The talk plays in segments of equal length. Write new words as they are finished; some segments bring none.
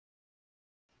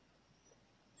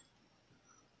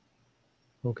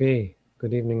Okay,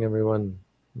 good evening, everyone.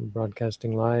 I'm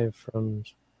broadcasting live from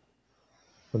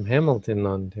Hamilton,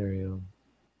 Ontario,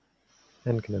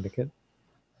 and Connecticut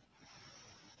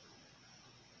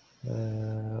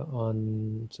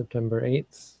on September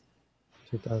 8th,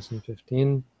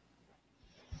 2015.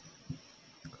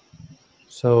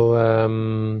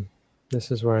 So this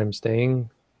is where I'm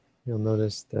staying. You'll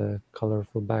notice the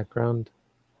colorful background.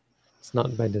 It's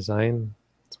not by design.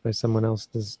 It's by someone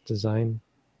else's design.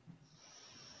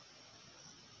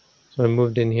 So I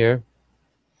moved in here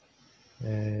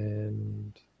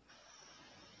and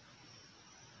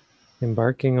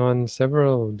embarking on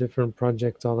several different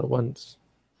projects all at once.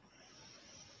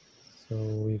 So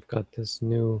we've got this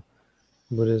new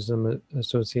Buddhism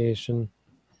Association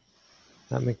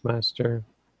at McMaster,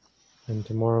 and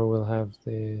tomorrow we'll have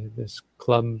this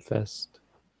club fest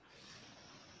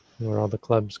where all the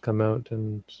clubs come out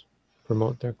and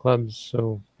promote their clubs.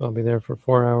 So I'll be there for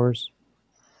 4 hours.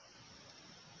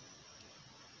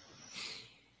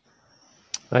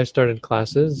 I started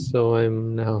classes, so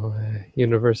I'm now a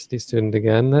university student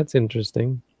again. That's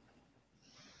interesting.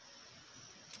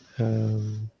 I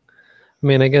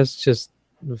mean, I guess just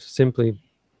simply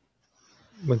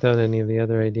without any of the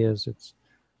other ideas, it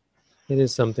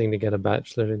is something to get a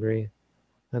bachelor degree.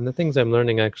 And the things I'm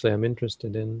learning, actually, I'm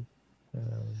interested in.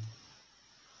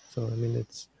 So, I mean,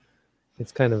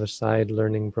 it's kind of a side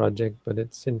learning project, but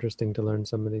it's interesting to learn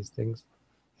some of these things.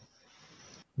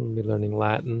 We'll be learning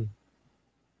Latin,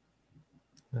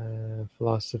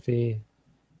 philosophy,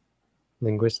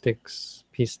 linguistics,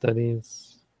 peace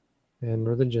studies, and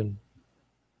religion.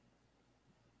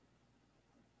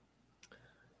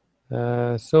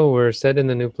 So we're set in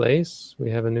the new place.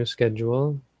 We have a new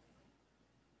schedule.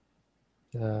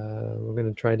 We're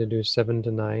going to try to do 7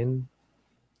 to 9.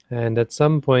 And at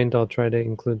some point, I'll try to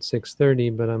include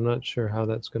 6:30, but I'm not sure how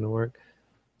that's going to work.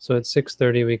 So at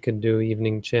 6:30, we could do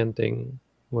evening chanting,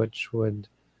 which would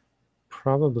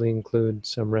probably include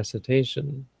some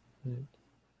recitation. Right?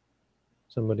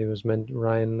 Somebody was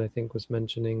Ryan, I think, was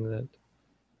mentioning that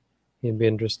he'd be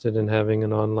interested in having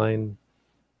an online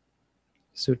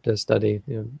sutta study,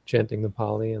 chanting the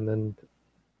Pali and then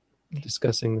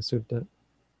discussing the sutta.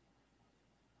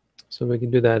 So we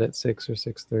could do that at 6 or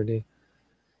 6:30.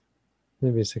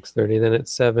 Maybe 6:30. Then at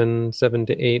 7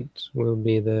 to 8 will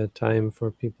be the time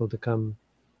for people to come,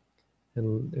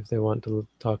 and if they want to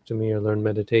talk to me or learn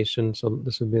meditation. So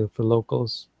this would be for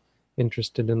locals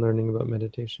interested in learning about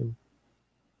meditation.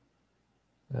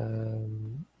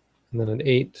 And then at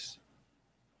 8,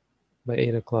 by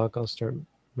 8 o'clock, I'll start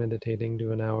meditating,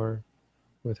 do an hour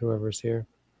with whoever's here.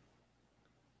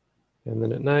 And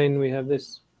then at 9, we have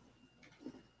this.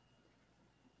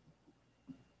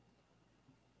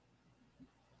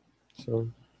 So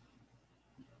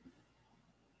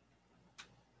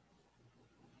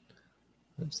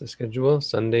that's the schedule.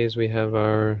 Sundays, we have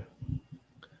our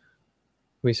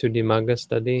Visuddhimagga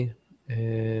study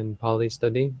and Pali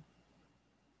study.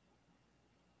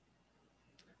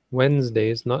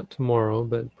 Wednesdays, not tomorrow,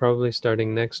 but probably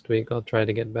starting next week, I'll try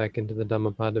to get back into the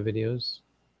Dhammapada videos.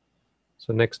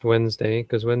 So next Wednesday,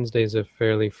 because Wednesday is a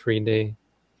fairly free day,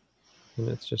 and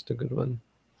it's just a good one.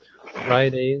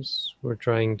 Fridays, we're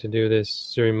trying to do this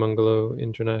Sirimangalo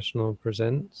International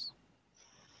Presents.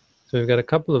 So we've got a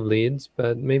couple of leads,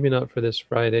 but maybe not for this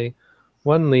Friday.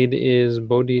 One lead is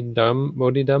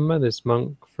Bodhidhamma, this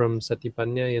monk from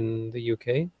Satipanya in the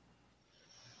UK.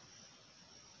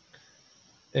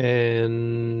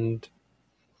 And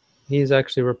he's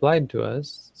actually replied to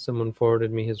us. Someone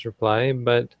forwarded me his reply,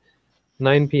 but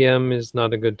 9 p.m. is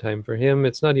not a good time for him.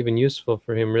 It's not even useful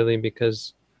for him, really,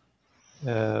 because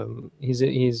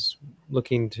he's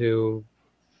looking to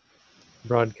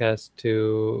broadcast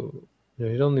to,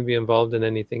 he'd only be involved in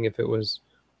anything if it was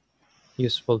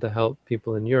useful to help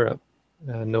people in Europe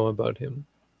know about him.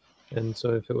 And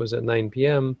so if it was at 9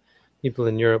 p.m., people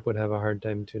in Europe would have a hard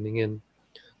time tuning in.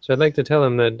 So I'd like to tell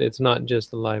him that it's not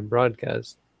just a live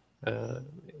broadcast.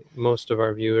 Most of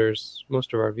our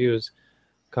views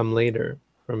come later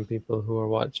from people who are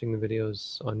watching the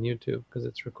videos on YouTube because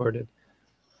it's recorded.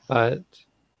 But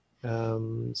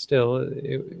still,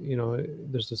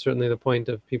 there's certainly the point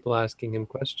of people asking him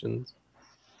questions.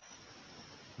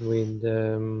 We'd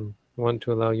want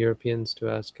to allow Europeans to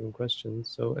ask him questions.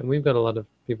 So, and we've got a lot of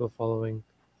people following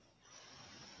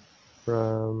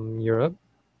from Europe.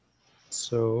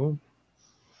 So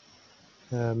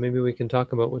maybe we can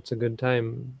talk about what's a good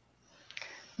time.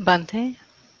 Bante,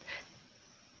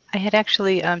 I had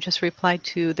actually just replied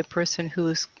to the person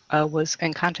who was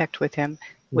in contact with him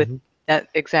with that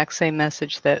exact same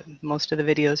message that most of the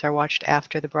videos are watched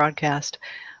after the broadcast.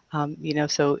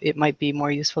 So it might be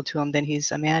more useful to him than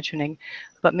he's imagining.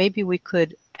 But maybe we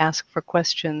could ask for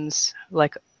questions,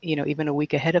 like, even a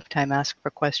week ahead of time, ask for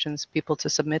questions, people to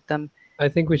submit them. I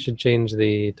think we should change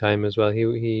the time as well.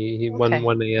 He Okay.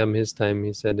 1 a.m. his time,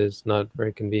 he said, is not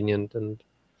very convenient, and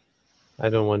I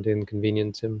don't want to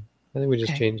inconvenience him. I think we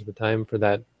just Okay. change the time for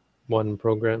that one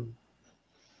program.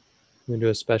 We do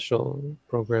a special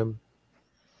program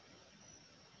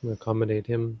to accommodate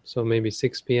him. So maybe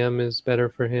 6 p.m. is better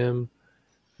for him,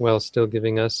 while still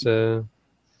giving us an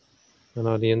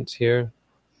audience here.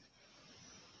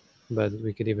 But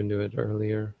we could even do it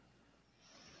earlier.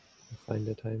 Find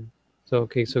a time. So,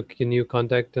 okay, so can you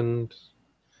contact and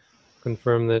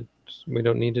confirm that we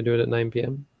don't need to do it at 9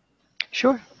 p.m.?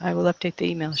 Sure. I will update the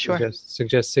email. Sure.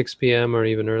 Suggest 6 p.m. or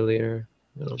even earlier.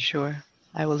 Sure.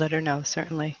 I will let her know,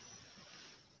 certainly.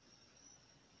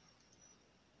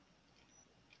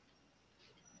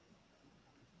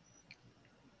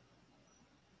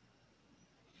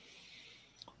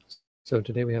 So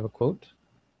today we have a quote.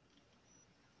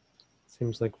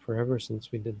 Seems like forever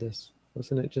since we did this.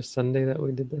 Wasn't it just Sunday that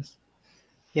we did this?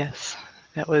 Yes.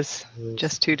 That was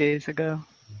just 2 days ago.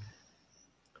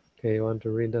 Okay, you want to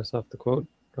read us off the quote,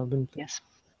 Robin? Yes.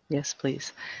 Yes,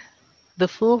 please. The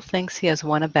fool thinks he has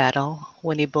won a battle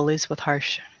when he bullies with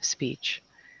harsh speech,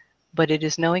 but it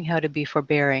is knowing how to be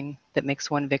forbearing that makes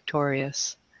one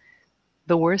victorious.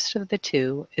 The worst of the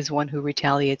two is one who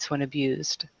retaliates when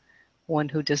abused. One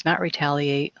who does not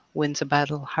retaliate wins a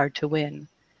battle hard to win.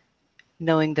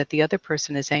 Knowing that the other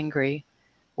person is angry,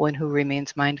 one who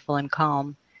remains mindful and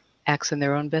calm acts in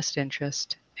their own best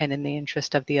interest and in the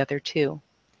interest of the other too.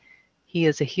 He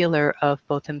is a healer of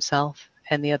both himself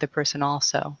and the other person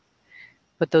also.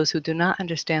 But those who do not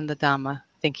understand the Dhamma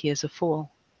think he is a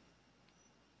fool.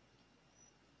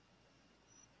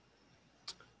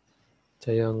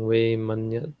 Chayang we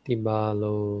manyati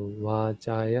balo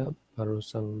vachaya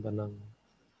parusang banang.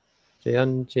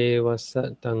 Chayan che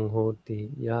vasatang hoti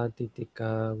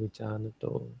yatitika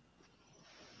vichanato.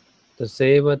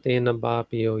 Taseva tena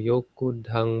bapio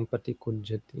yokudhang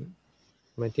patikujati.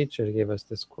 My teacher gave us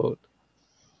this quote.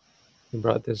 He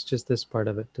brought just this part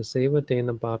of it. Taseva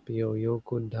tena bapio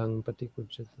yokudhang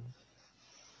patikujati.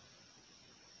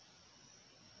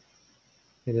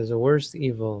 It is a worse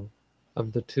evil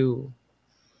of the two,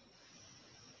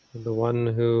 the one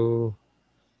who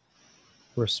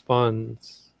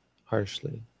responds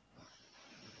harshly.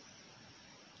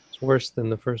 It's worse than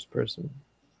the first person.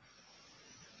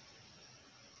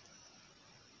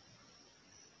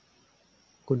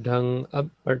 Kudhang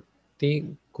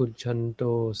aparti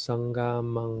kujanto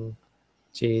sangamang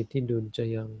cheti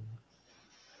dujayang.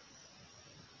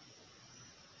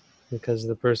 Because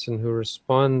the person who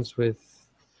responds with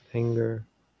anger,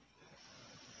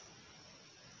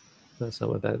 that's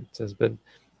not what that says, but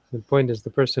the point is the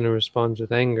person who responds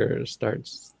with anger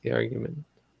starts the argument.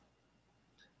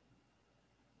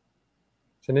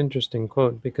 It's an interesting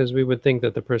quote because we would think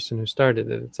that the person who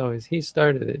started it, it's always he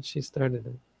started it, she started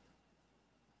it.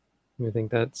 We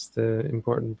think that's the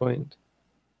important point.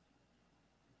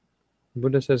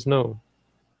 Buddha says no,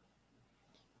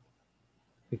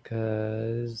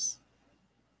 because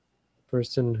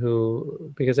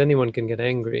because anyone can get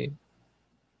angry.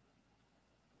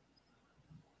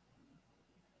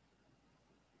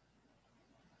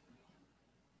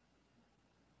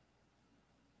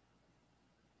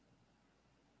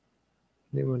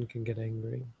 Anyone can get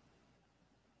angry.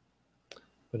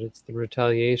 But it's the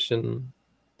retaliation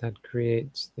that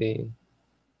creates the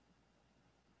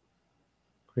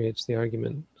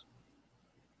argument.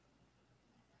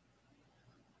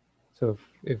 So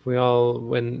if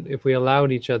we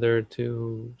allowed each other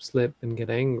to slip and get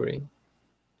angry,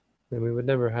 then we would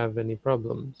never have any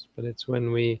problems. But it's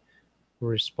when we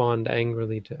respond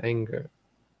angrily to anger,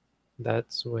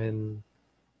 that's when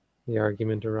the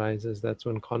argument arises. That's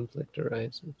when conflict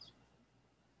arises.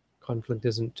 Conflict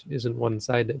isn't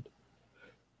one-sided.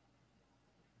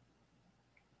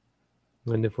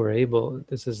 And if we're able,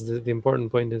 this is the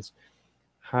important point, is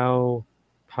how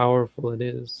powerful it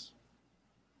is,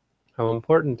 how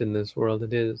important in this world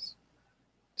it is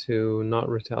to not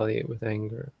retaliate with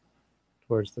anger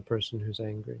towards the person who's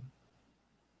angry.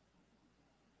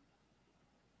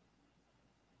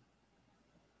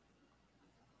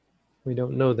 We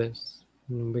don't know this.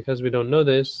 And because we don't know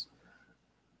this,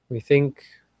 we think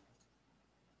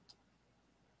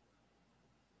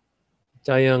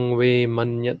Jayang we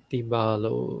manyati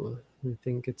balo. We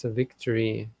think it's a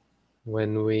victory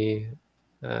when we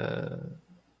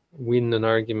win an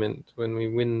argument, when we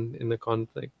win in the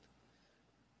conflict,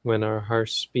 when our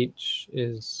harsh speech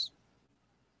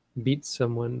beats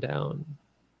someone down.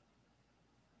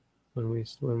 when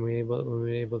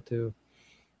we're able to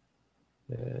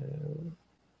uh,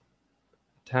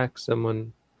 attack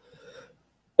someone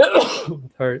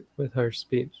with harsh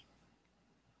speech.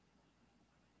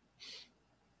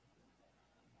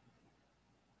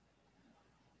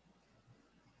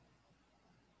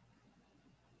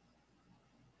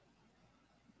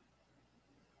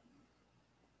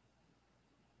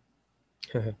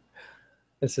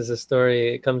 This is a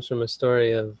story. It comes from a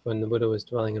story of when the Buddha was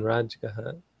dwelling in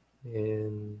Rajagaha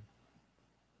in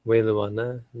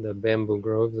Weluwana, the bamboo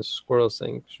grove, the squirrel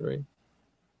sanctuary.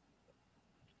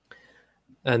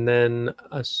 And then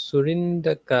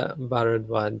Asurindaka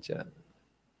Bharadwaja.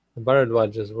 The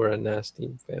Bharadwajas were a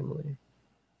nasty family.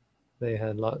 They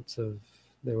had lots of.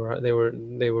 They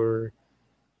were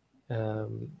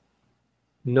um,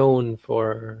 known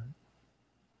for.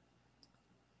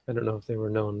 I don't know if they were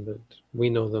known, but we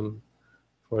know them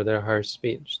for their harsh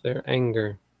speech, their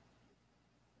anger.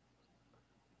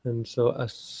 And so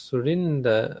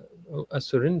Asurindaka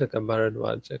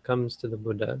Bharadwaja comes to the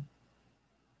Buddha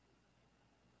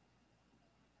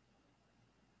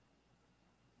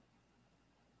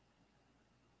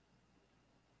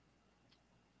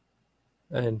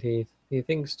and he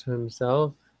thinks to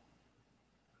himself,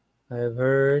 I have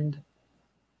heard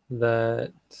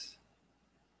that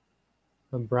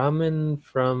a Brahmin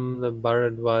from the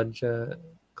Bharadwaja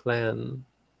clan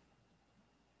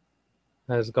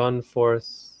has gone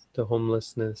forth to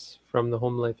homelessness, from the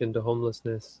home life into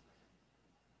homelessness,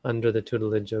 under the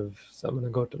tutelage of Samana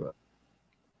Gautama.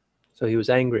 So he was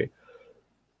angry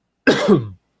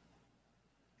because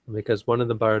one of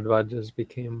the Bharadwajas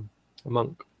became a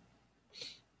monk.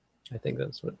 I think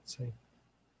that's what it's saying.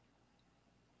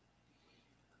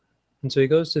 And so he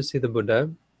goes to see the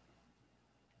Buddha,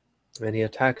 and he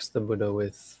attacks the Buddha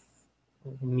with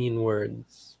mean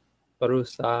words.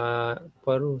 Parusahi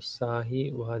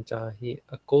vajahi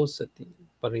akosati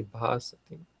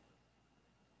paribhasati.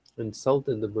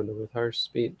 Insulted the Buddha with harsh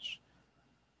speech.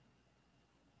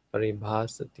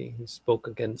 Paribhasati, he spoke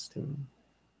against him,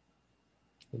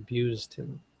 abused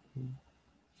him.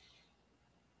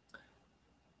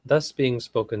 Thus being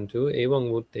spoken to,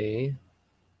 Ewang Wute,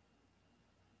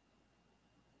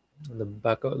 the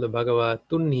Bhagava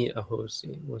Tunhi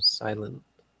Ahosi was silent.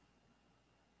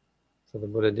 So the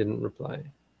Buddha didn't reply.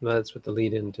 That's what the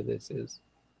lead into this is.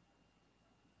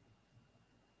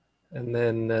 And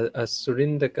then a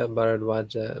Surindaka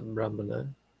Bharadwaja Brahmana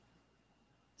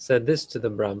said this to the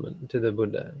Brahman, to the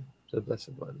Buddha, to the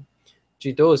Blessed One.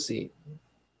 Jitosi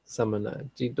Samana,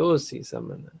 Jitosi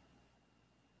Samana.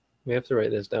 We have to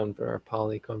write this down for our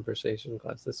Pali conversation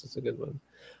class. This is a good one.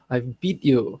 I've beat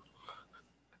you.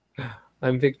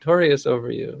 I'm victorious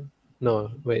over you.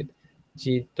 No, wait.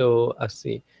 Jito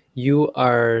Asi. You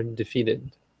are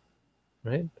defeated.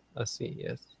 Right? Asi,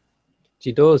 yes.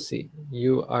 Jidosi.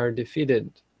 You are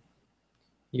defeated.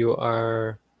 You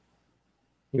are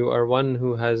one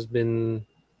who has been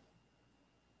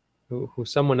who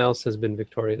someone else has been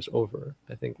victorious over,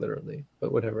 I think literally,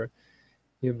 but whatever.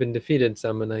 You've been defeated,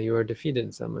 Samana. You are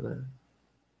defeated, Samana.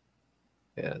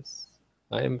 Yes.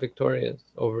 I am victorious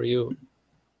over you.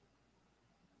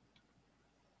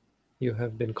 You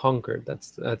have been conquered.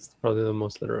 That's probably the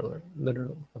most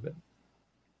literal of it.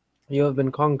 You have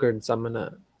been conquered,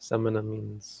 Samana. Samana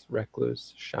means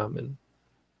recluse, shaman.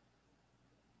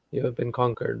 You have been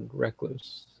conquered,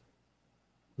 recluse.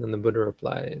 And the Buddha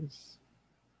replies,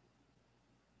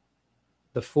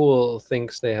 the fool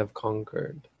thinks they have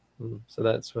conquered. So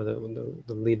that's where the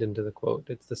lead into the quote.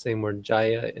 It's the same word,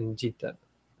 Jaya and Jita.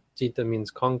 Jita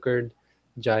means conquered.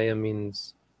 Jaya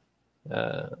means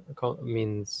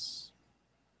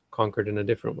conquered in a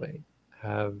different way.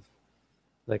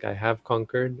 I have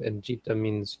conquered, and Jita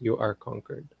means you are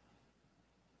conquered.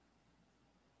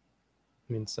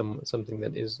 It means something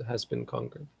that has been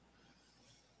conquered.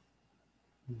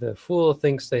 The fool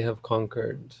thinks they have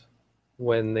conquered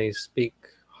when they speak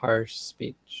harsh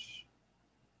speech.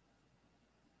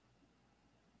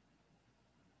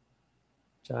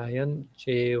 Jayan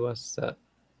chevasa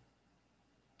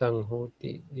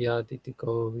tanghoti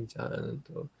yaditiko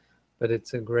vijananto. But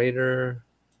it's a greater,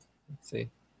 let's see,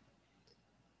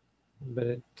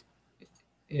 but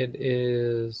it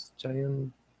is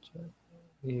Jayan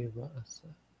chevasa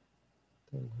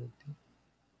tanghoti.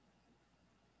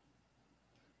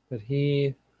 But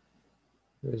he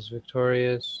who is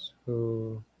victorious,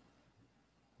 who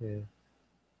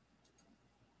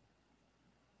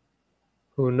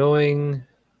knowing,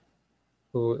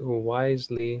 who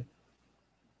wisely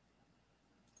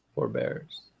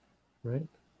forbears, right?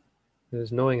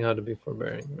 There's knowing how to be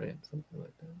forbearing, right? Something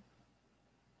like that.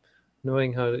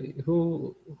 Knowing how to,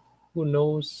 who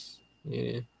knows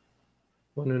Yeah,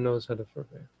 one who knows how to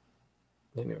forbear.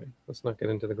 Anyway, let's not get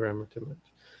into the grammar too much.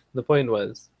 The point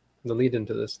was, the lead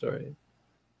into this story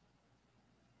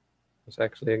was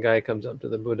actually a guy comes up to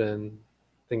the Buddha and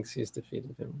thinks he's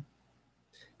defeated him.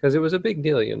 Because it was a big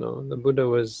deal, you know. The Buddha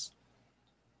was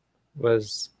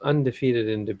undefeated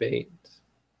in debate.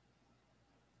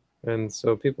 And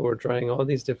so people were trying all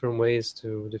these different ways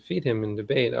to defeat him in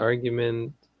debate,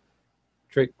 argument,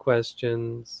 trick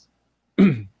questions.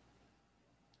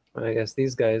 I guess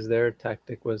these guys, their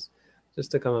tactic was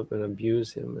just to come up and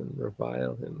abuse him and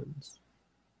revile him and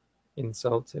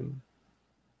insult him.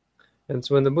 And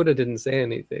so when the Buddha didn't say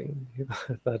anything,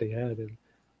 I thought he had him.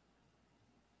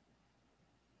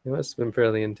 It must have been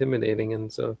fairly intimidating,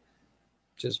 and so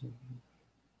just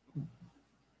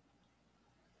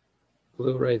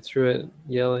blew right through it,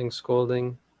 yelling,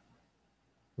 scolding.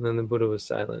 And then the Buddha was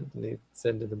silent, and he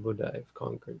said to the Buddha, I've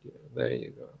conquered you. There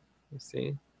you go. You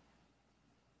see?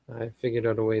 I figured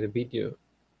out a way to beat you.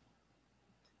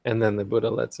 And then the Buddha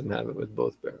lets him have it with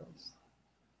both barrels.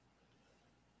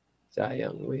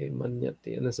 Jayang we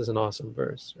manyati. And this is an awesome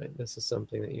verse, right? This is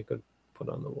something that you could put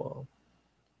on the wall.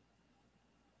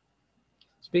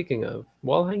 Speaking of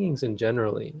wall hangings in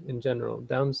general,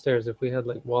 downstairs, if we had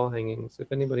like wall hangings,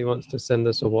 if anybody wants to send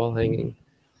us a wall hanging,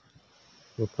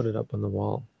 we'll put it up on the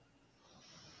wall.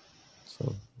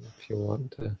 So if you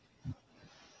want to,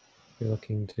 if you're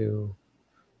looking to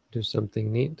do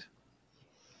something neat,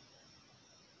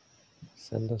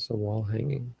 send us a wall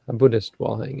hanging, a Buddhist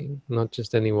wall hanging, not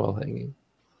just any wall hanging,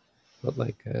 but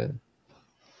like a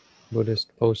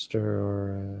Buddhist poster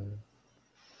or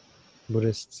a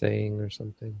Buddhist saying or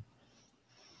something.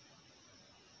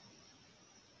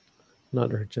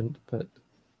 Not urgent, but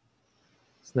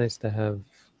it's nice to have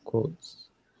quotes.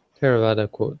 Theravada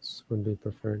quotes would be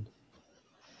preferred.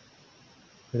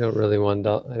 I don't really want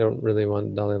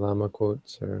Dalai Lama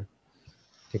quotes or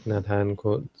Thich Nhat Hanh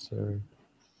quotes or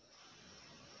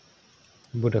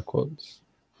Buddha quotes.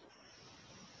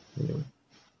 Anyway.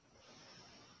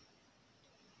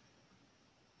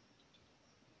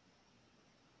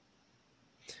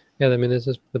 Yeah, I mean, this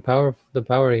is the power. The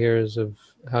power here is of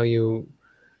how you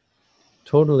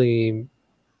totally.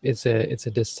 It's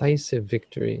a decisive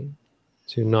victory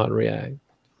to not react.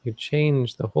 You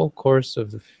change the whole course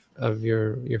of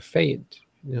your fate.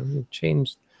 You know, you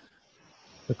change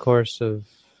the course of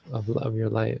your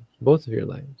life, both of your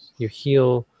lives. You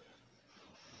heal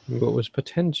what was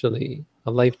potentially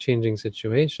a life-changing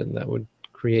situation that would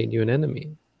create you an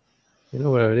enemy. You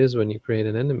know what it is when you create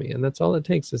an enemy, and that's all it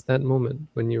takes is that moment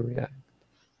when you react.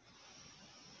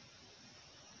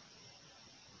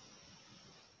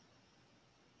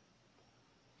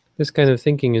 This kind of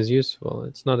thinking is useful.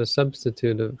 It's not a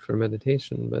substitute for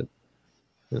meditation, but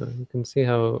you can see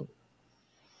how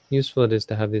useful it is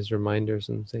to have these reminders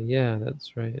and say, yeah,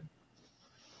 that's right.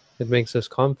 It makes us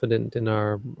confident in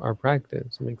our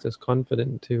practice. It makes us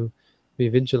confident to be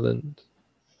vigilant.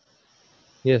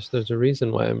 Yes, there's a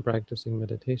reason why I'm practicing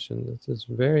meditation. This is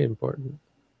very important.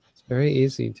 It's very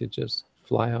easy to just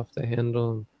fly off the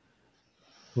handle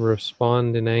and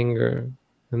respond in anger,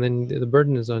 and then the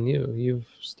burden is on you. You've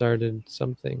started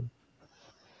something.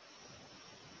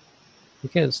 You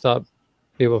can't stop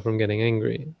people from getting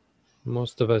angry.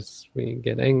 Most of us, we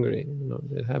get angry.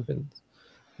 It happens.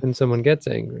 When someone gets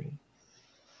angry,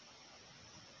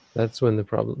 that's when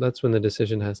the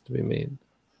decision has to be made.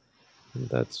 And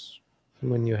that's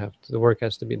when the work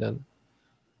has to be done.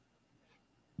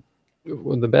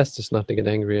 Well, the best is not to get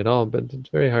angry at all, but it's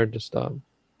very hard to stop.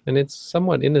 And it's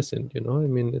somewhat innocent, I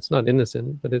mean, it's not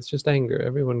innocent, but it's just anger.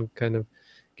 Everyone kind of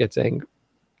gets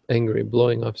angry,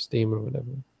 blowing off steam or whatever.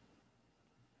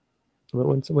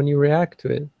 But when you react to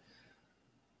it,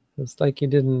 it's like you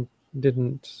didn't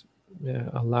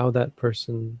allow that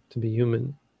person to be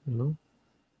human.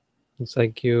 It's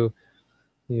like you're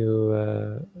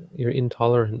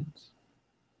intolerant.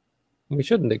 We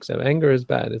shouldn't accept anger is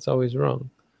bad. It's always wrong,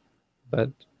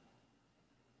 but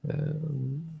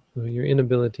your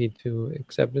inability to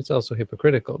accept it's also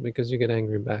hypocritical because you get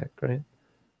angry back, right?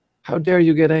 How dare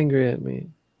you get angry at me?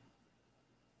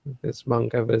 This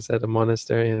monk, I was at a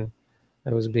monastery and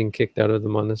I was being kicked out of the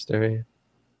monastery.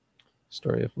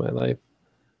 Story of my life.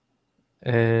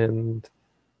 And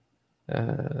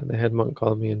the head monk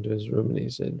called me into his room and he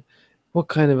said, what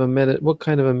kind of a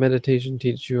meditation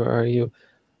teacher are you?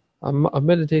 A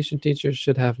meditation teacher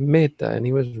should have metta. And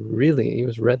he was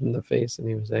red in the face and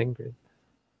he was angry.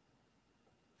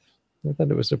 I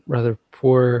thought it was a rather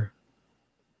poor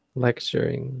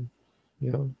lecturing.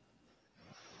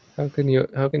 How can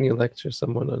you lecture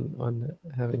someone on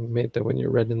having metta when you're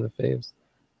red in the face?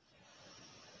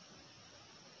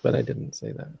 But I didn't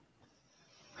say that.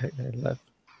 I left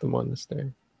the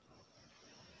monastery.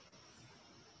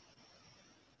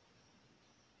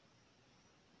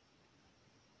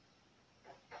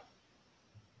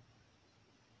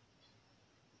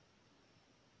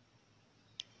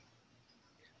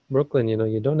 Brooklyn,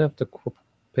 you don't have to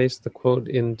paste the quote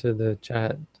into the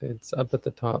chat. It's up at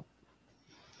the top.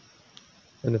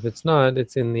 And if it's not,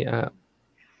 it's in the app.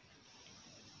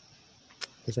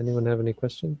 Does anyone have any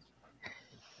questions?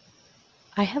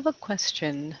 I have a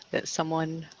question that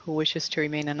someone who wishes to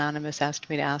remain anonymous asked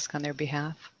me to ask on their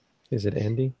behalf. Is it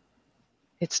Andy?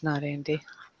 It's not Andy.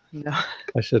 No,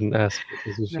 I shouldn't ask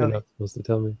because you're no, not supposed to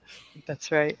tell me.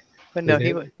 that's right. But no,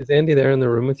 Is Andy there in the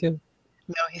room with you?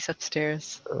 no, he's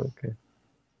upstairs. Oh, okay.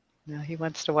 No, he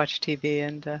wants to watch TV,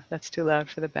 and that's too loud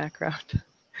for the background,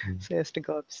 Mm. so he has to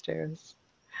go upstairs.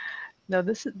 No,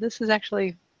 this is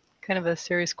actually kind of a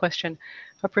serious question.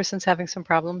 A person's having some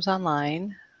problems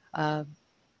online. A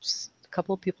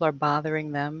couple of people are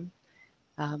bothering them.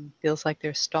 Feels like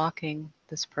they're stalking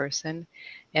this person,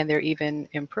 and they're even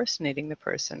impersonating the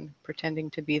person, pretending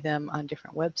to be them on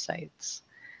different websites.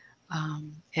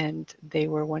 And they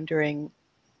were wondering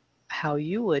how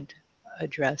you would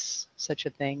address such a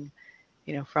thing.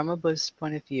 From a Buddhist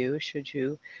point of view, should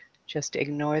you just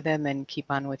ignore them and keep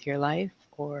on with your life,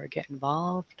 or get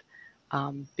involved?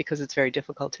 Because it's very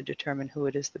difficult to determine who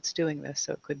it is that's doing this.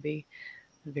 So it could be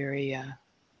very,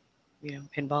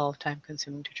 involved,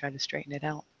 time-consuming to try to straighten it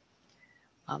out.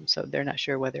 So they're not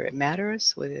sure whether it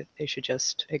matters, whether they should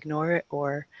just ignore it,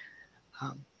 or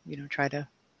try to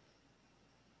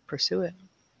pursue it.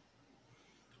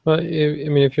 Well,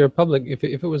 if you're a public, if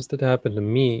it was to happen to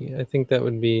me, I think that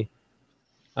would be,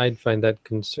 I'd find that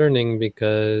concerning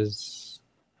because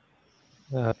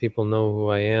people know who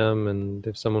I am, and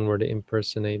if someone were to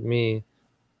impersonate me,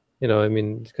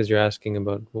 because you're asking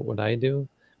about what would I do,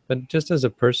 but just as a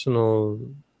personal,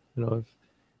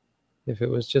 if it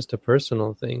was just a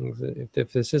personal thing,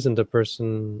 if this isn't a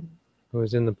person who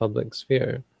is in the public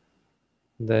sphere,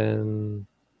 then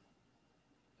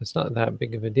it's not that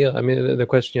big of a deal. I mean, the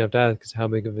question you have to ask is how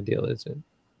big of a deal is it?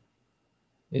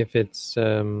 If it's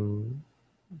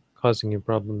causing you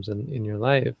problems in your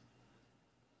life,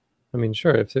 I mean,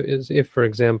 sure. If for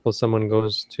example someone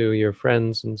goes to your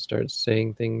friends and starts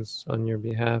saying things on your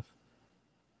behalf,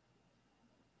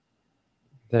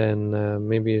 then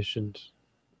maybe you should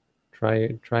try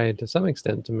to some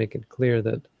extent to make it clear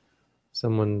that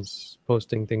someone's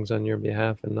posting things on your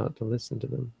behalf and not to listen to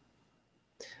them.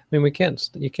 I mean,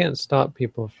 you can't stop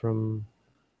people from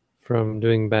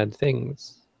doing bad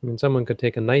things. I mean, someone could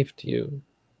take a knife to you.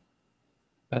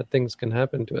 Bad things can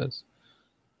happen to us.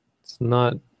 It's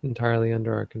not entirely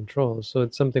under our control. So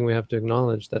it's something we have to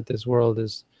acknowledge, that this world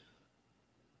is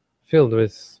filled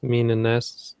with mean and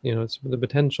nasty. It's the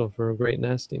potential for great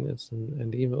nastiness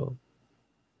and evil.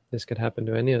 This could happen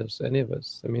to any of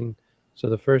us. I mean, so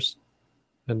the first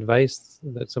advice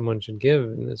that someone should give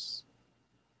in this,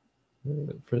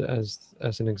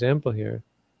 as an example here,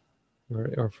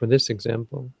 or for this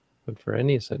example, but for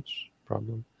any such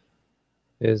problem,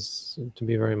 is to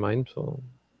be very mindful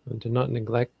and to not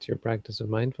neglect your practice of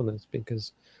mindfulness,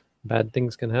 because bad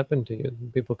things can happen to you.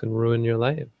 People can ruin your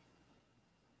life.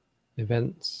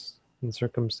 Events and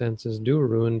circumstances do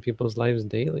ruin people's lives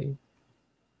daily.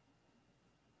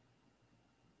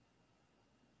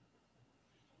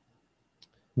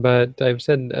 But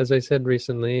as I said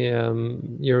recently,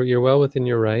 you're well within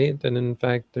your right, and in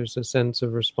fact, there's a sense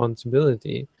of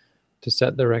responsibility to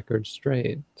set the record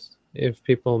straight. If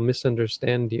people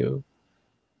misunderstand you,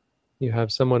 you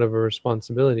have somewhat of a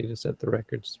responsibility to set the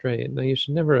record straight. Now, you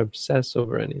should never obsess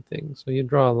over anything. So you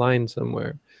draw a line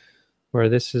somewhere where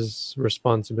this is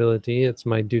responsibility. It's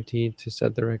my duty to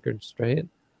set the record straight.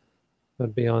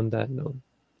 But beyond that, no.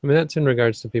 I mean, that's in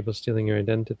regards to people stealing your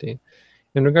identity.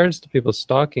 In regards to people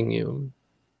stalking you,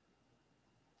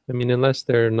 I mean, unless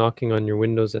they're knocking on your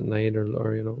windows at night,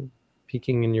 or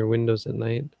peeking in your windows at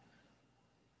night,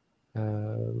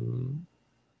 um,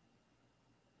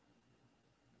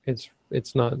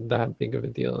 it's not that big of a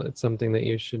deal. It's something that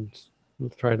you should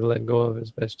try to let go of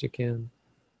as best you can.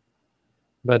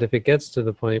 But if it gets to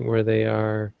the point where they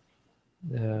are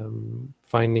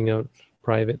finding out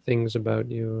private things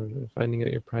about you, or finding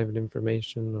out your private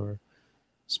information, or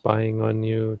spying on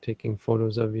you, taking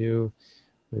photos of you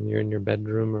when you're in your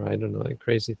bedroom, or I don't know, like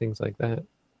crazy things like that,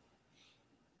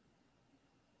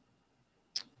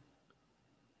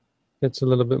 it's a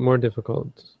little bit more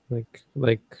difficult.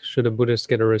 Like should a Buddhist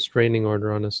get a restraining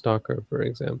order on a stalker, for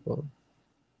example?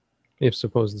 If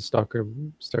suppose the stalker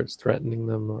starts threatening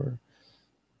them or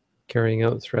carrying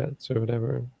out threats or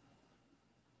whatever.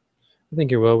 I think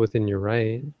you're well within your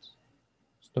right.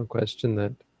 There's no question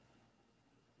that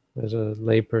as a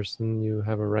layperson, you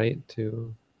have a right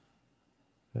to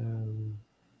um,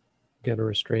 get a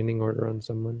restraining order on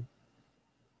someone.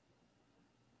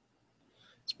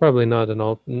 It's probably not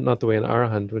not the way an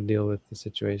arahant would deal with the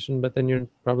situation, but then you're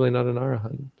probably not an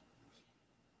arahant.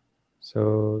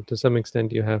 So to some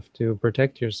extent, you have to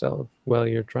protect yourself while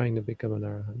you're trying to become an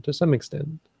arahant. To some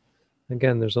extent,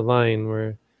 again, there's a line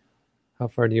where how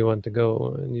far do you want to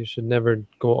go, and you should never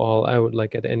go all out,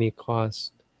 like at any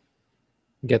cost.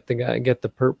 Get the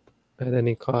perp at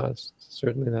any cost.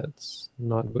 Certainly, that's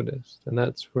not Buddhist, and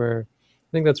that's where I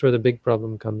think that's where the big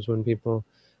problem comes when people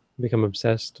become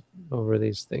obsessed over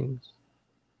these things.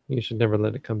 You should never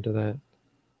let it come to that.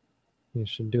 You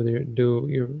should do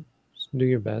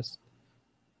your best,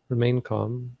 remain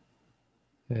calm,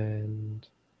 and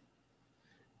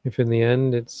if in the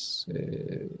end it's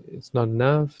not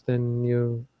enough, then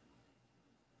you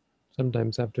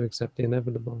sometimes have to accept the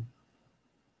inevitable.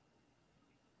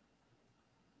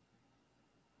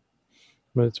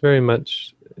 But it's very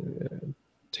much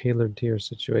tailored to your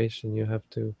situation. You have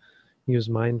to use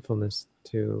mindfulness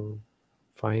to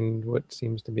find what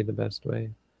seems to be the best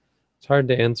way. It's hard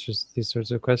to answer these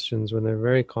sorts of questions when they're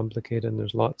very complicated and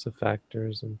there's lots of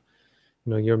factors, and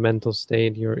your mental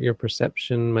state, your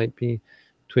perception might be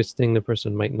twisting. The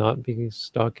person might not be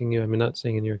stalking you. I mean, not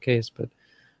saying in your case, but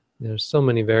there's so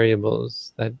many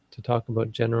variables that to talk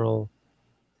about general.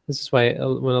 This is why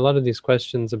when a lot of these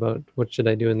questions about what should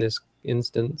I do in this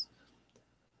instance,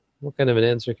 what kind of an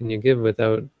answer can you give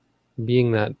without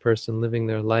being that person, living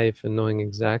their life and knowing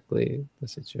exactly the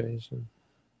situation?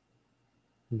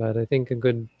 But I think a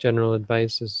good general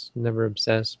advice is never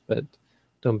obsess, but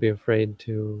don't be afraid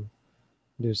to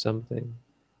do something.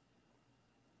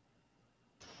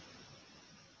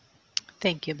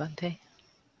 Thank you, Bhante.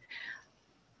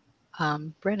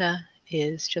 Brenna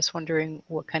is just wondering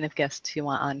what kind of guests you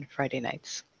want on Friday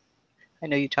nights. I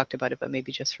know you talked about it, but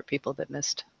maybe just for people that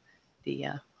missed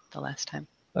the last time.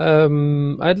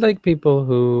 I'd like people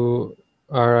who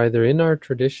are either in our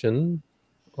tradition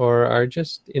or are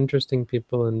just interesting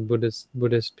people and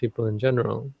Buddhist people in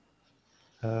general.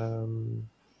 Um,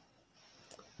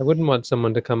 I wouldn't want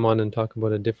someone to come on and talk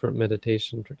about a different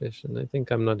meditation tradition. I think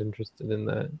I'm not interested in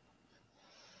that.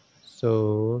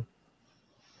 So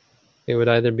it would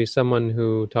either be someone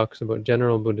who talks about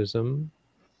general Buddhism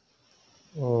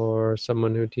or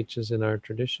someone who teaches in our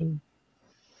tradition.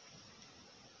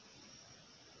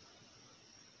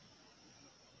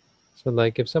 So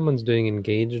like if someone's doing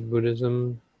engaged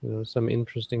Buddhism, some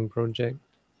interesting project,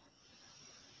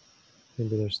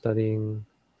 maybe they're studying,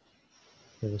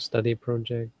 they have a study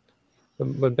project.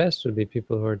 But best would be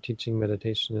people who are teaching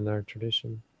meditation in our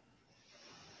tradition.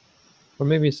 Or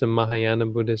maybe some Mahayana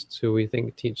Buddhists who we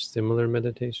think teach similar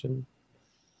meditation.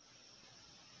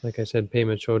 Like I said,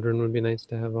 Pema Chodron would be nice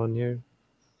to have on here.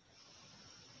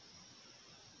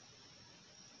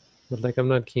 But like I'm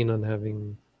not keen on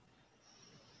having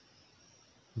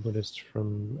Buddhists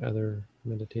from other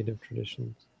meditative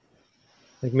traditions.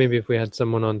 Like maybe if we had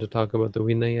someone on to talk about the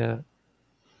Vinaya,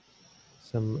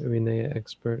 some Vinaya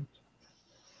expert.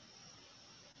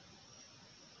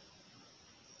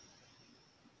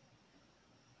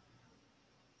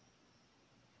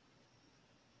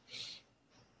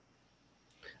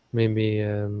 Maybe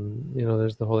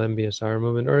there's the whole MBSR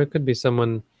movement, or it could be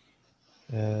someone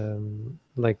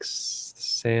like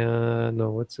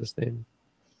what's his name?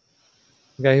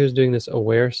 The guy who's doing this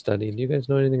AWARE study. Do you guys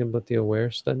know anything about the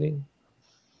AWARE study?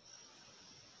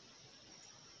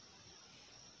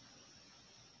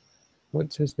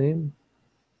 What's his name?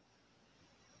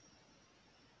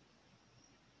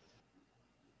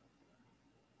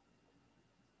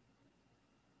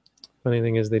 Funny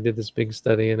thing is, they did this big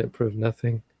study and it proved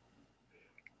nothing.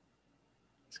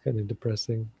 It's kind of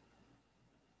depressing.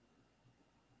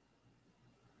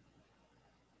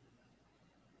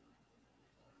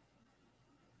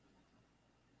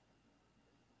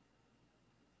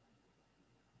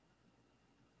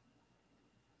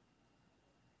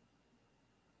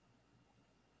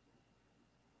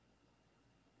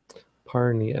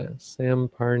 Parnia, Sam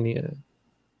Parnia.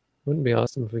 Wouldn't it be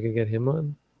awesome if we could get him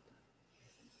on?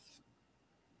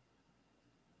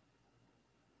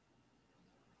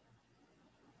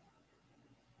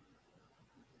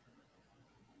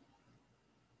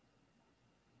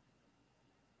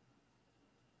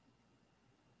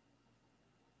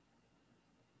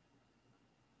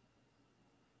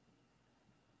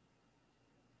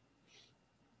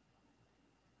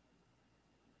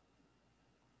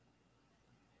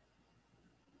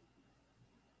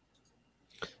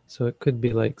 So it could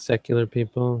be like secular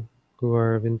people who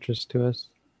are of interest to us.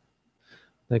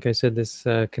 Like I said, this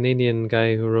Canadian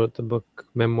guy who wrote the book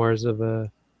Memoirs of an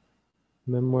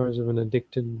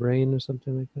Addicted Brain or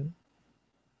something like that,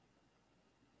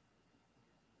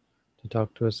 to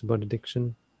talk to us about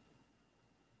addiction.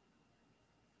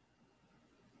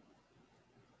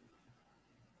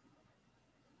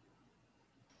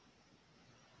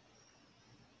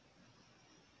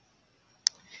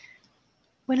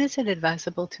 When is it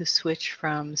advisable to switch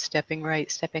from stepping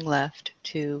right, stepping left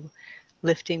to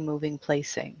lifting, moving,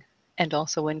 placing? And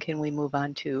also, when can we move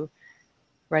on to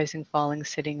rising, falling,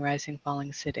 sitting, rising,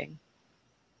 falling, sitting?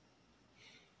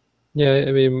 Yeah,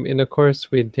 I mean, in a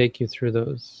course we'd take you through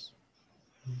those.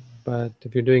 But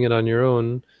if you're doing it on your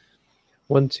own,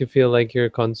 once you feel like your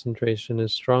concentration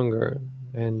is stronger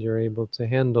and you're able to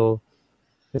handle,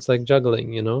 it's like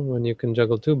juggling, you know, when you can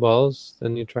juggle 2 balls,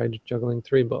 then you try juggling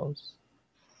 3 balls.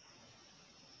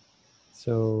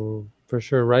 So for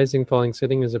sure, rising, falling,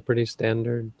 sitting is a pretty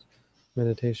standard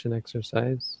meditation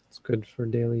exercise. It's good for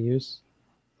daily use.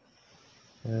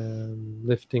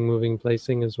 Lifting, moving,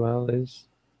 placing as well is.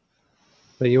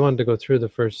 But you want to go through the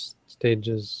first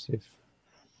stages.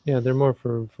 They're more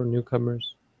for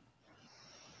newcomers.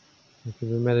 If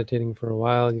you've been meditating for a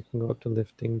while, you can go up to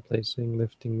lifting, placing,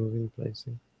 lifting, moving,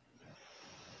 placing.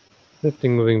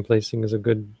 Lifting, moving, placing is a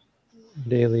good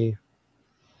daily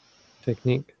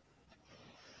technique.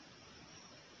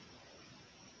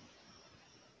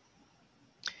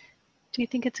 Do you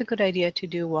think it's a good idea to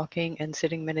do walking and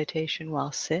sitting meditation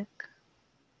while sick?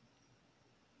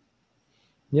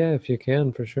 Yeah, if you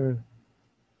can, for sure.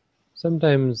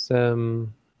 Sometimes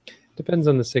depends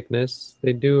on the sickness.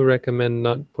 They do recommend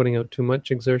not putting out too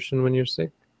much exertion when you're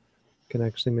sick. It can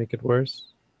actually make it worse.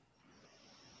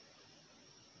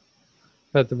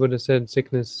 But the Buddha said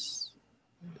sickness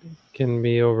can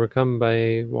be overcome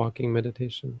by walking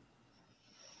meditation.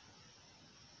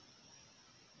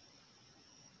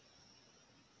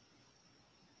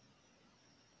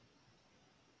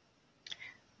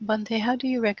 Bante, how do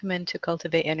you recommend to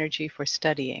cultivate energy for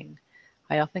studying?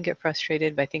 I often get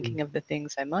frustrated by thinking of the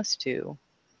things I must do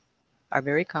are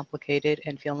very complicated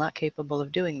and feel not capable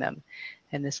of doing them,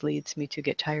 and this leads me to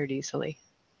get tired easily.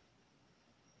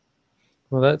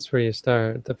 Well, that's where you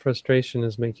start. The frustration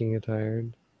is making you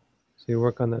tired. So you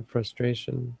work on that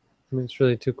frustration. I mean, it's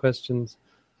really 2 questions.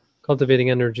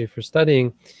 Cultivating energy for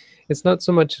studying. It's not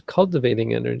so much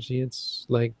cultivating energy, it's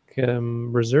like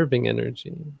reserving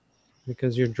energy,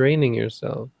 because you're draining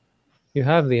yourself. You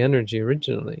have the energy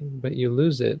originally, but you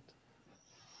lose it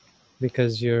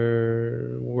because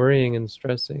you're worrying and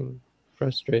stressing,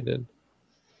 frustrated.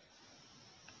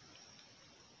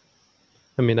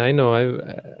 I mean, I know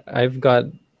I've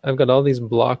got all these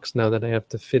blocks now that I have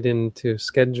to fit into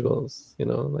schedules, you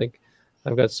know, like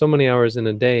I've got so many hours in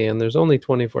a day and there's only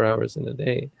 24 hours in a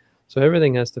day. So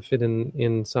everything has to fit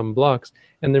in some blocks,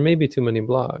 and there may be too many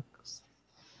blocks.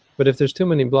 But if there's too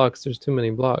many blocks, there's too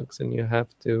many blocks, and you have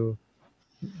to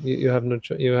you have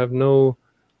you have no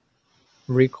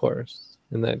recourse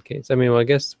in that case. I mean, well, I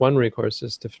guess one recourse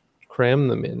is to cram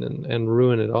them in and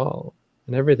ruin it all,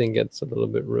 and everything gets a little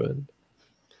bit ruined.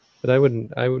 But I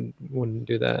wouldn't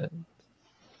do that.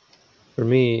 For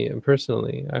me, and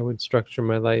personally, I would structure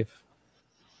my life.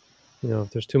 You know,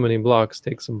 if there's too many blocks,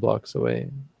 take some blocks away.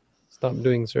 Stop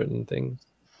doing certain things.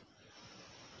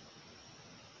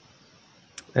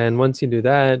 And once you do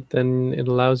that, then it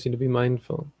allows you to be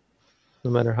mindful.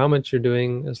 No matter how much you're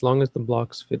doing, as long as the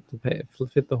blocks fit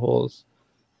the holes,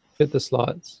 fit the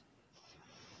slots,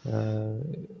 uh,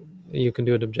 you can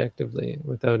do it objectively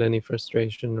without any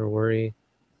frustration or worry.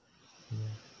 You know,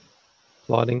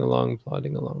 plodding along,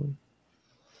 plodding along.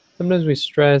 Sometimes we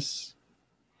stress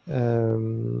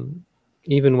um,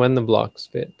 even when the blocks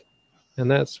fit,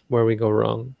 and that's where we go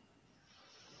wrong.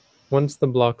 Once the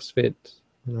blocks fit,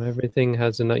 you know, everything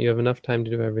has enough. You have enough time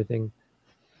to do everything.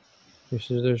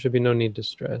 There should be no need to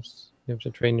stress. You have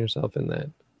to train yourself in that.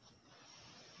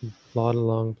 Plod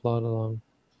along,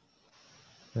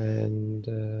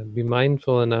 and be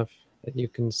mindful enough that you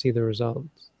can see the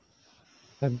results.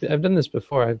 I've done this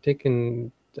before.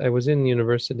 I was in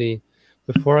university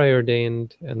before I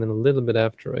ordained, and then a little bit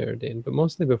after I ordained, but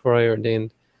mostly before I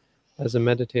ordained as a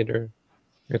meditator.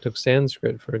 I took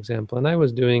Sanskrit, for example, and I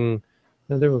was doing,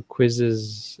 there were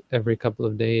quizzes every couple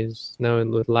of days. Now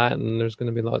with Latin, there's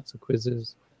going to be lots of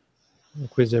quizzes, a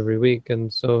quiz every week.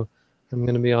 And so I'm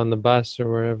going to be on the bus or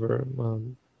wherever. Well,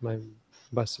 my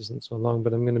bus isn't so long,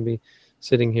 but I'm going to be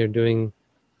sitting here doing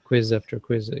quiz after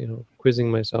quiz, you know,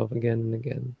 quizzing myself again and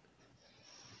again.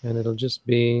 And it'll just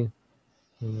be,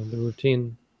 you know, the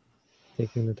routine,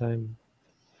 taking the time.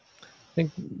 I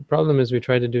think the problem is we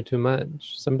try to do too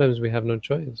much. Sometimes we have no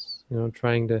choice,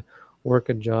 trying to work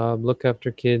a job, look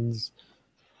after kids,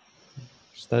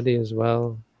 study as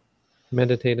well,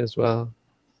 meditate as well.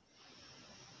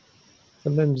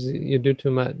 Sometimes you do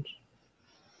too much.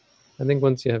 I think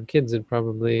once you have kids, it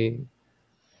probably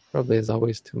is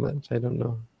always too much. I don't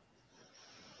know.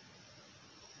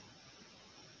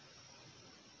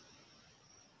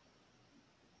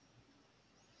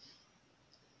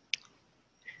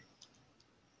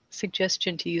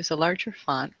 Suggestion to use a larger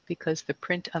font because the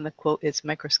print on the quote is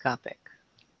microscopic.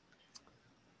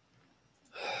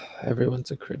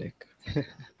 Everyone's a critic.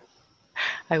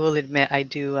 I will admit I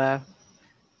do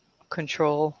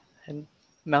control and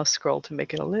mouse scroll to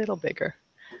make it a little bigger.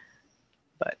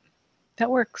 But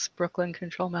that works. Brooklyn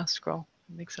control mouse scroll.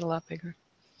 It makes it a lot bigger.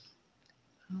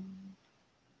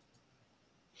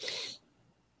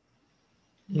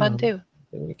 Bante,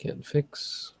 We can't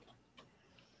fix.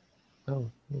 Oh,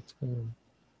 what's going on?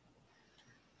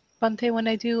 Bante, when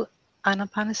I do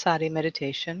Anapanasati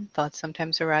meditation, thoughts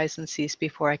sometimes arise and cease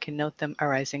before I can note them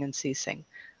arising and ceasing.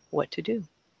 What to do?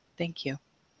 Thank you.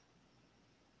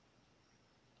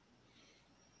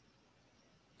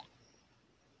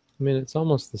 I mean, it's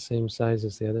almost the same size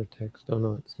as the other text. Oh,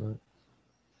 no, it's not.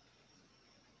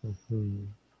 Mm-hmm.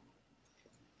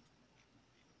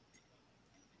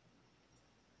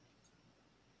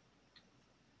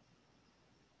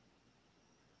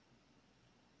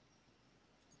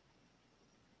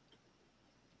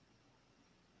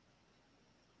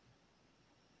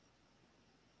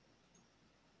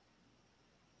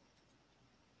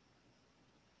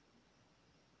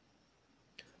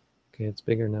 Okay, it's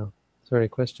bigger now. Sorry,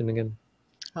 question again.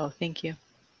 Oh, thank you.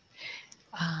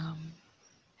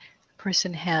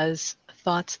 Person has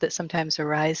thoughts that sometimes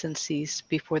arise and cease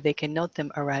before they can note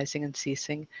them arising and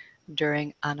ceasing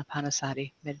during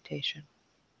Anapanasati meditation.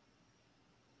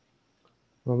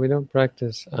 Well, we don't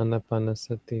practice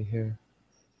anapanasati here,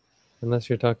 unless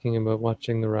you're talking about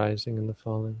watching the rising and the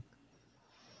falling.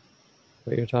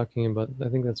 What you're talking about, I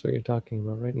think that's what you're talking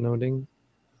about, right? Noting.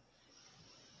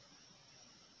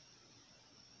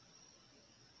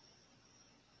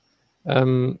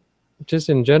 Just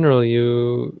in general,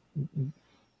 the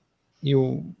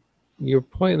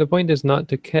point is not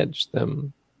to catch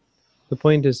them. The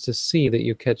point is to see that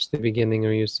you catch the beginning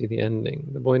or you see the ending.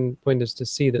 The point is to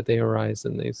see that they arise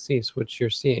and they cease, which you're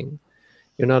seeing.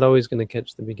 You're not always going to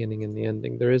catch the beginning and the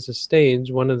ending. There is a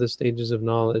stage, one of the stages of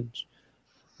knowledge,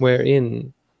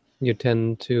 wherein you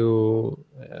tend to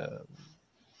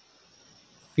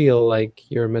feel like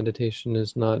your meditation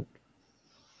is not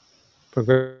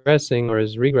progressing or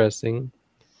is regressing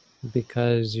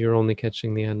because you're only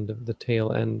catching the end of the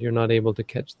tail end. You're not able to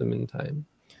catch them in time.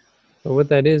 But what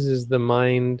that is the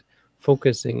mind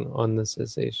focusing on the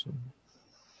cessation.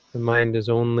 The mind is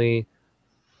only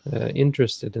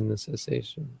interested in the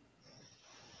cessation.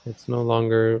 It's no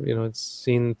longer, it's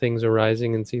seen things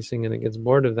arising and ceasing, and it gets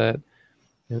bored of that,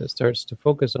 and it starts to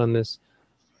focus on this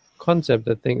concept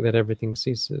that everything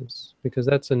ceases, because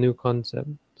that's a new concept,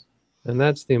 and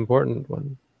that's the important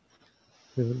one.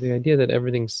 The idea that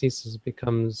everything ceases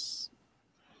becomes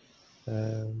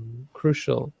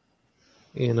crucial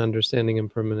in understanding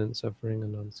impermanent suffering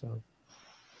and non-self.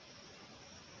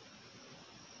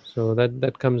 So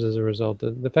that comes as a result.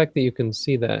 The fact that you can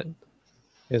see that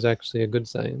is actually a good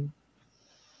sign.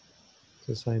 It's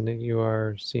a sign that you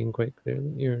are seeing quite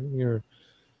clearly. You're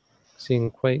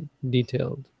seeing quite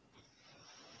detailed.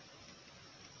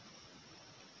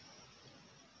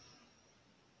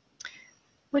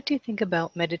 What do you think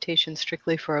about meditation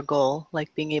strictly for a goal,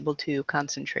 like being able to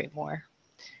concentrate more?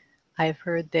 I've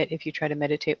heard that if you try to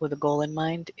meditate with a goal in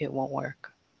mind, it won't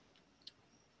work.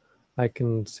 I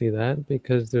can see that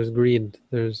because there's greed,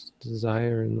 there's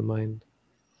desire in the mind.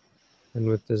 And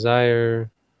with desire,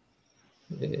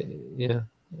 yeah,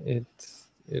 it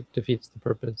defeats the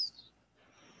purpose.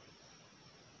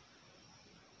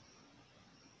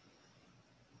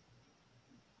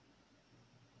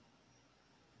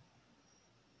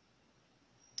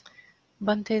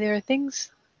 Bante, there are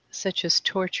things such as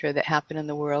torture that happen in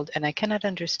the world, and I cannot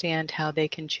understand how they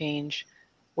can change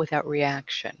without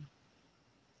reaction.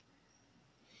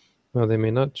 Well, they may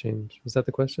not change. Is that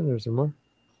the question, or is there more?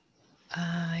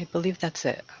 I believe that's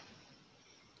it.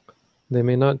 They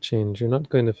may not change. You're not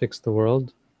going to fix the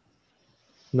world.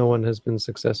 No one has been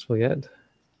successful yet.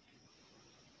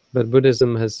 But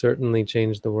Buddhism has certainly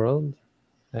changed the world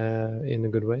in a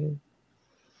good way.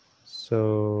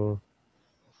 So,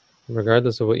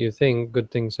 regardless of what you think, good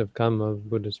things have come of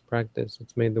Buddhist practice.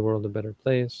 It's made the world a better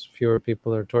place. Fewer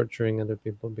people are torturing other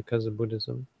people because of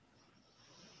Buddhism.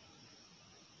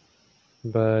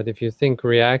 But if you think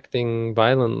reacting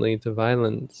violently to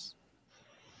violence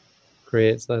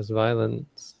creates less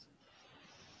violence,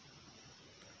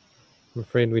 I'm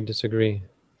afraid we disagree.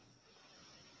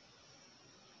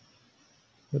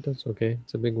 But that's okay.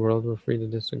 It's a big world. We're free to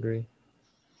disagree.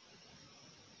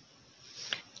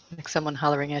 Like someone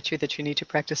hollering at you that you need to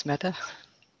practice metta.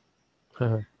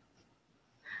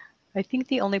 I think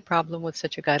the only problem with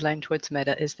such a guideline towards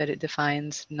metta is that it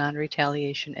defines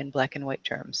non-retaliation in black and white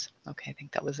terms. Okay, I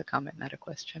think that was a comment, not a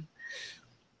question.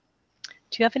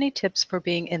 Do you have any tips for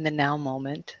being in the now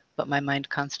moment, but my mind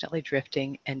constantly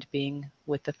drifting and being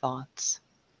with the thoughts?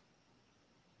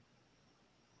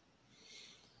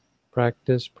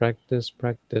 Practice, practice,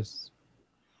 practice.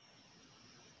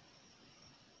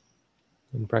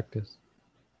 And practice.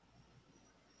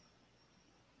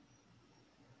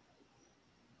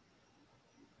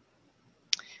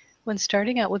 When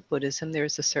starting out with Buddhism, there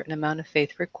is a certain amount of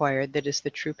faith required that is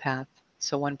the true path,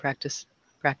 so one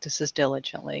practices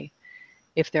diligently.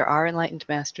 If there are enlightened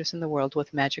masters in the world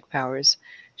with magic powers,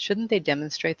 shouldn't they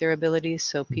demonstrate their abilities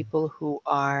so people who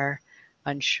are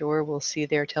unsure will see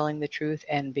they're telling the truth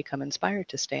and become inspired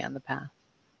to stay on the path?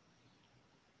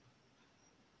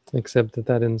 Except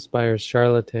that inspires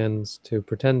charlatans to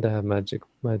pretend to have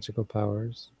magical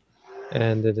powers.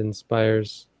 And it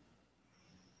inspires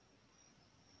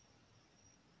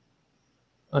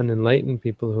unenlightened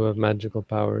people who have magical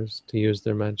powers to use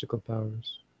their magical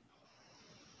powers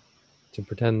to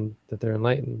pretend that they're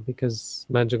enlightened, because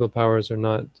magical powers are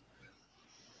not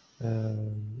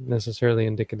necessarily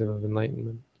indicative of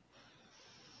enlightenment.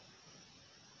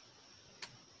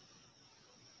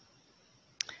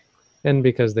 And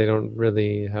because they don't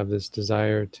really have this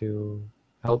desire to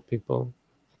help people.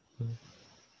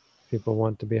 People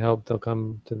want to be helped, they'll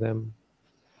come to them.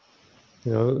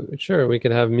 Sure, we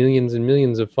could have millions and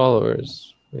millions of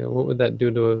followers. What would that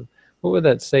do what would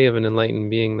that say of an enlightened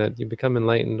being, that you become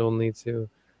enlightened only to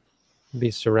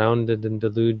be surrounded and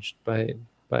deluged by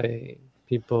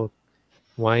people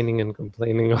whining and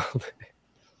complaining all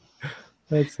day?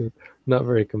 That's not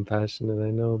very compassionate, I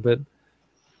know, but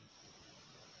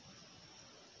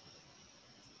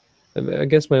I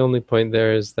guess my only point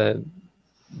there is that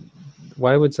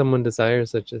why would someone desire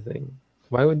such a thing?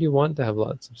 Why would you want to have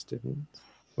lots of students?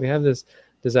 We have this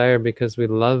desire because we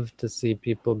love to see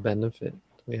people benefit.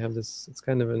 We have this, it's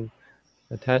kind of an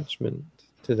attachment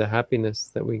to the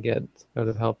happiness that we get out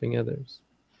of helping others.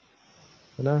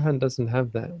 But Arhan doesn't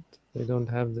have that. They don't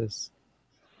have this.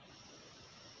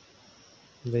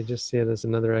 They just see it as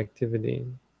another activity.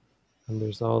 And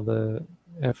there's all the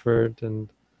effort and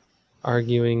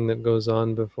arguing that goes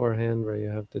on beforehand, where you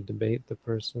have to debate the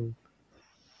person,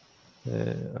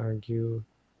 argue.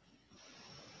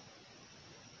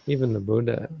 Even the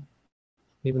Buddha,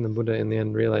 in the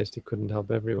end realized he couldn't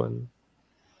help everyone.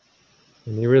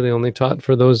 And he really only taught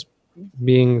for those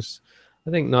beings,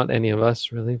 I think not any of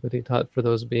us really, but he taught for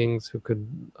those beings who could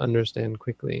understand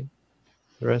quickly.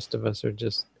 The rest of us are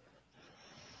just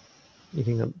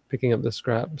picking up the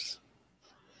scraps.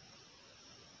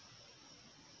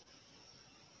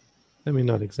 I mean,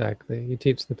 not exactly. You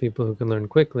teach the people who can learn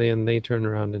quickly, and they turn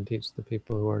around and teach the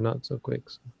people who are not so quick.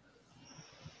 So.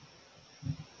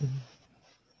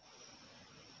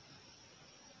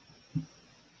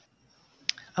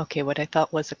 Okay, what I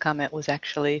thought was a comment was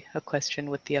actually a question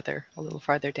with the other a little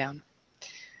farther down.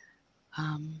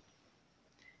 I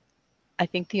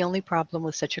think the only problem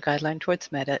with such a guideline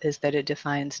towards metta is that it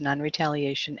defines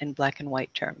non-retaliation in black and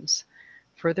white terms.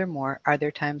 Furthermore, are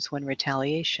there times when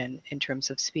retaliation, in terms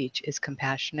of speech, is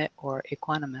compassionate or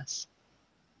equanimous?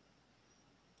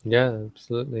 Yeah,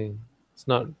 absolutely. It's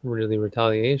not really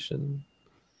retaliation.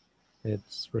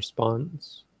 It's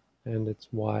response, and it's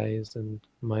wise and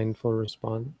mindful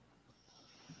response.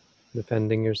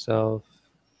 Defending yourself,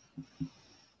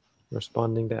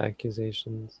 responding to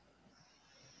accusations,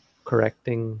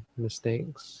 correcting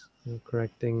mistakes,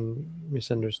 correcting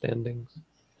misunderstandings.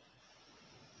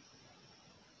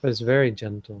 But it's very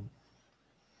gentle.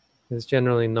 It's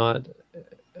generally not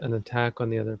an attack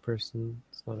on the other person.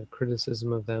 It's not a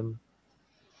criticism of them.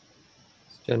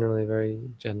 It's generally very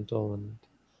gentle and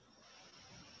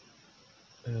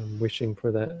wishing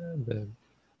for the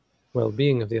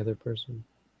well-being of the other person.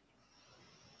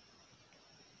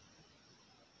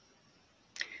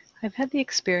 I've had the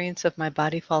experience of my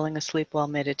body falling asleep while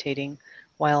meditating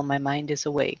while my mind is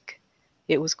awake.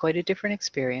 It was quite a different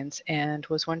experience and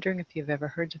was wondering if you've ever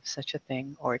heard of such a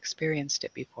thing or experienced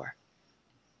it before.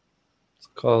 It's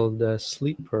called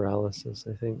sleep paralysis,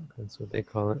 I think. That's what they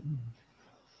call it.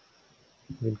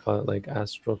 We'd call it like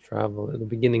astral travel, at the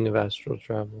beginning of astral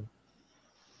travel.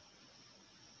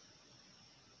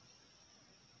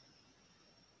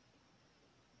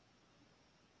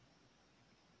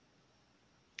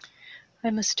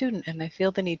 I'm a student and I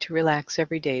feel the need to relax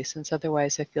every day since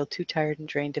otherwise I feel too tired and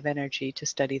drained of energy to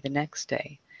study the next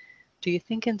day. Do you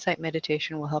think insight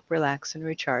meditation will help relax and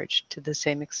recharge to the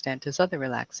same extent as other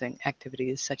relaxing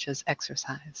activities such as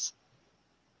exercise?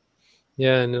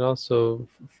 Yeah, and it also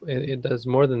it does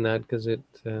more than that because it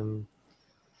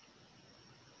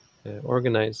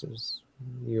organizes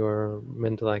your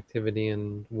mental activity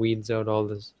and weeds out all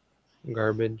this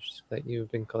garbage that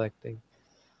you've been collecting.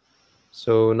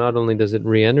 So not only does it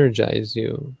re-energize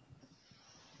you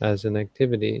as an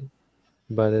activity,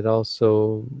 but it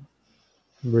also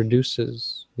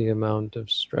reduces the amount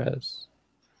of stress.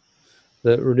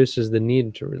 That reduces the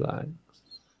need to relax.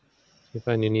 You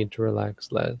find you need to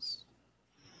relax less.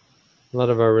 A lot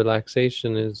of our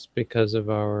relaxation is because of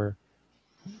our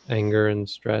anger and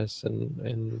stress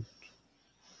and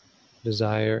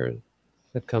desire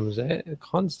that comes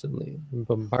constantly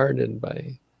bombarded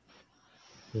by,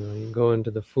 you go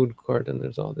into the food court and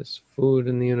there's all this food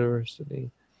in the university.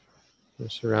 You're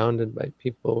surrounded by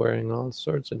people wearing all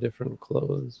sorts of different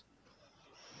clothes.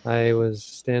 I was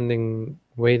standing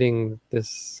waiting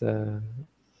this at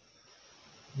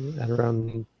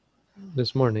around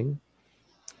this morning,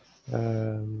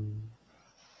 um,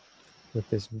 with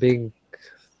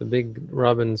the big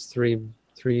Robbins three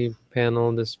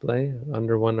panel display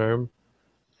under one arm,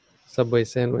 Subway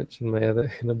sandwich in my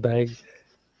other, in a bag,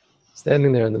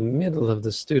 standing there in the middle of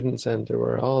the student center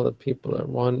where all the people are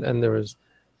one, and I was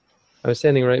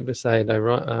standing right beside,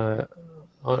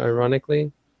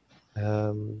 ironically,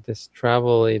 this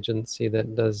travel agency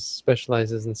that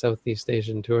specializes in Southeast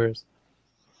Asian tours.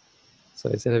 So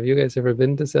I said, "Have you guys ever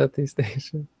been to Southeast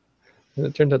Asia?" And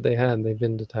it turned out they had. They've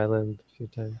been to Thailand a few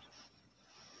times.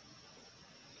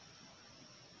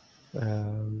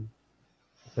 Um,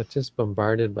 but just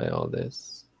bombarded by all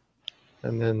this,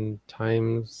 and then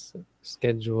times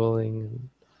scheduling and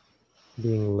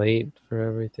being late for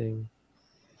everything,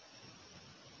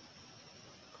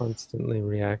 constantly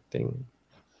reacting.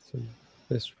 So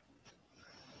this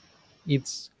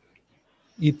eats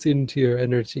into your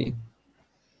energy.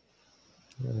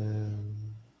 Um,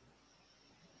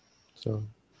 so,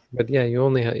 but yeah, you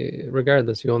only have,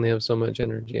 regardless, you only have so much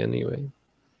energy anyway.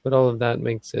 But all of that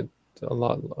makes it a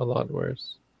lot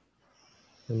worse.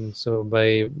 And so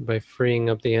by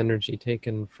freeing up the energy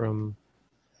taken from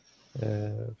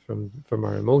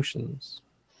our emotions,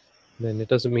 then it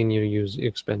doesn't mean you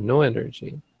expend no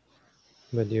energy,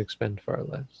 but you expend far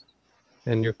less,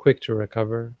 and you're quick to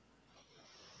recover.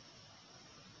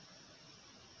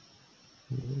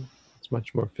 It's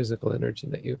much more physical energy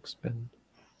that you expend,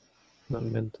 not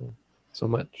mental so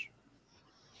much.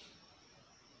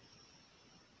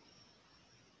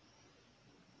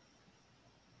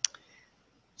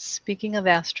 Speaking of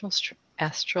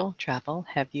astral travel,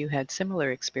 have you had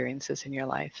similar experiences in your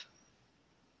life?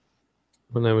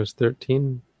 When I was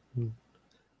 13,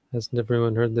 hasn't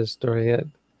everyone heard this story yet?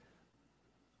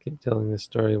 Keep telling this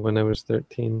story. When I was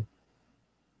 13,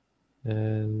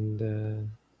 and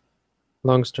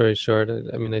long story short,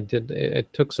 I mean,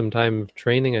 it took some time of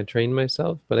training. I trained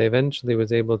myself, but I eventually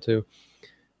was able to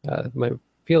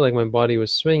feel like my body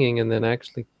was swinging, and then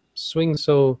actually swing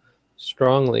so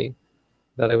strongly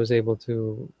that I was able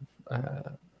to uh,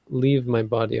 leave my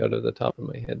body out of the top of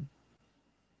my head.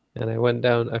 And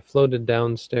I floated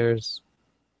downstairs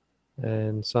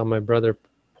and saw my brother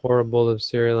pour a bowl of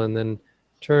cereal and then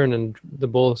turn, and the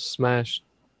bowl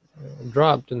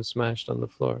dropped and smashed on the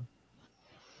floor.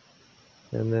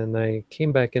 And then I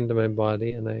came back into my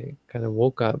body and I kind of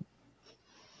woke up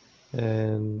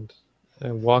and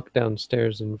I walked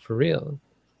downstairs and for real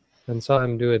and saw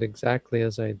him do it exactly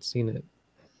as I'd seen it.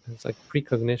 It's like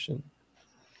precognition.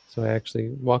 So I actually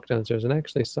walked downstairs and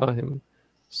actually saw him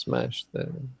smash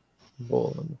the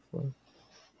bowl on the floor.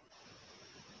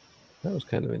 That was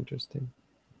kind of interesting.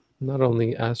 Not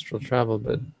only astral travel,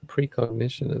 but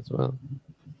precognition as well.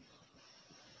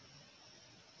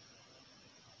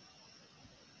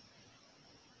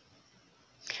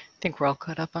 I think we're all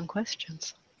caught up on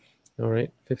questions. All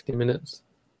right, 50 minutes.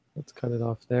 Let's cut it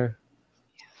off there.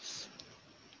 Yes.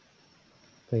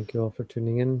 Thank you all for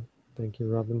tuning in. Thank you,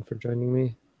 Robin, for joining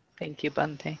me. Thank you,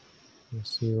 Bante. We'll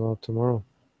see you all tomorrow.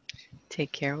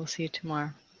 Take care. We'll see you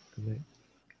tomorrow. Good night.